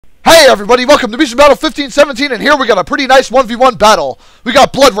Hey everybody, welcome to Mugen Battle 1517, and here we got a pretty nice 1v1 battle. We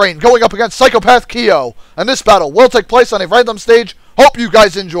got BloodRayne going up against Psychopath Kyo, and this battle will take place on a random stage. Hope you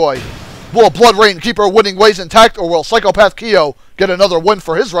guys enjoy. Will BloodRayne keep her winning ways intact, or will Psychopath Kyo get another win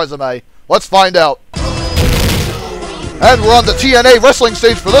for his resume? Let's find out. And we're on the TNA wrestling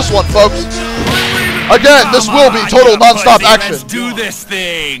stage for this one, folks. Again, this will be total non-stop action. Let's do this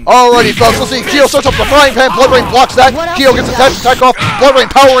thing. Alrighty, folks. Let's see. Kyo starts up the frying pan. BloodRayne blocks that. Kyo gets a dash attack off.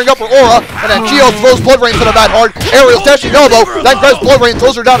 BloodRayne powering up her aura, and then Kyo throws BloodRayne to the mat hard. Aerial dashing elbow. Then grabs BloodRayne,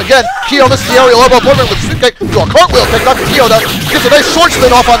 throws her down again. Kyo misses the aerial elbow. BloodRayne with a sweep kick to a cartwheel kick, knocking Kyo down. Gets a nice short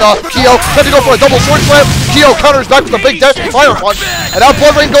spin off on Kyo. Then to go for a double sword slam. Kyo counters back with a big dashing fire punch, and now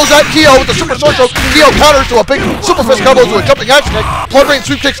BloodRayne goes at Kyo with the super short choke. Kyo counters to a big super fist combo to a jumping axe kick. BloodRayne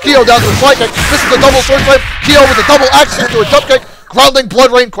sweep kicks Kyo down to a slide kick. Misses the double sword slam. Kyo with a double axe kick to a jump kick, grounding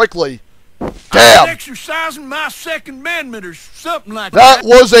BloodRayne quickly. Damn. I'm exercising my Second Amendment or something like that. That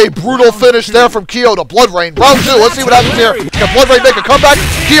was a brutal finish there from Kyo to BloodRayne. Round 2, let's see what happens here. Can BloodRayne make a comeback?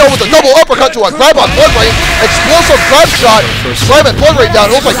 Kyo with a double uppercut to a grab on BloodRayne. Explosive grab shot, slamming BloodRayne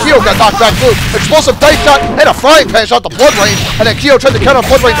down. It looks like Kyo got knocked back too. Explosive dice shot and a frying pan shot to BloodRayne. And then Kyo tried to counter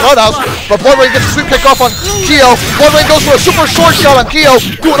BloodRayne's roundhouse, but BloodRayne gets a sweep kick off on Kyo. BloodRayne goes for a super short shot on Kyo,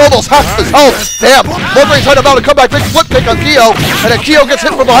 doing almost half his health. Damn. BloodRayne tried to mount a comeback big flip kick on Kyo, and then Kyo gets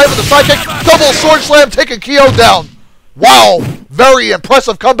hit from behind with a side kick. Double sword slam, taking Kyo down. Wow, very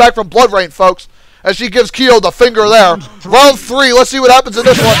impressive comeback from BloodRayne, folks, as she gives Kyo the finger there. Round 3, let's see what happens in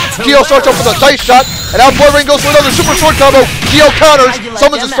this one. Kyo starts off with a dice shot, and now BloodRayne goes for another super sword combo. Kyo counters,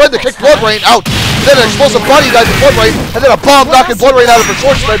 summons his friend to kick BloodRayne out. Then an explosive body dive to BloodRayne, and then a bomb knocking BloodRayne out of her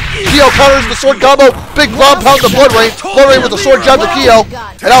sword spin. Kyo counters the sword combo, big ground pound to BloodRayne. BloodRayne with a sword jab to Kyo,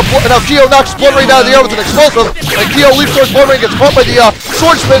 and now Kyo knocks BloodRayne out of the air with an explosive, and Kyo leaps towards BloodRayne, gets caught by the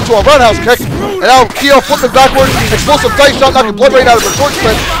sword spin to a roundhouse kick, and now Kyo flipping backwards, explosive dice shot knocking BloodRayne out of her sword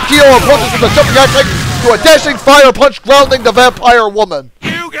spin. Kyo approaches with a jumping axe kick to a dashing fire punch, grounding the vampire woman.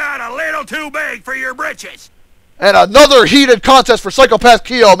 You got a little too big for your britches. And another heated contest for Psychopath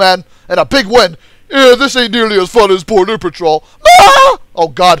Kyo, man, and a big win. Yeah, this ain't nearly as fun as Border Patrol. Ah! Oh,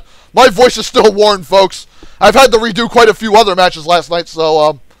 God. My voice is still worn, folks. I've had to redo quite a few other matches last night,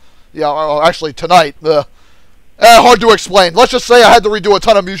 so, yeah, actually, tonight. Hard to explain. Let's just say I had to redo a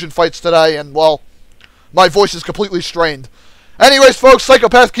ton of Mugen fights today, and, well, my voice is completely strained. Anyways, folks,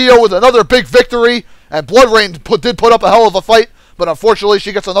 Psychopath Kyo with another big victory, and BloodRayne did put up a hell of a fight, but unfortunately,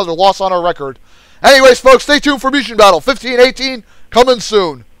 she gets another loss on her record. Anyways, folks, stay tuned for Mugen Battle 1518, coming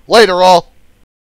soon. Later, all.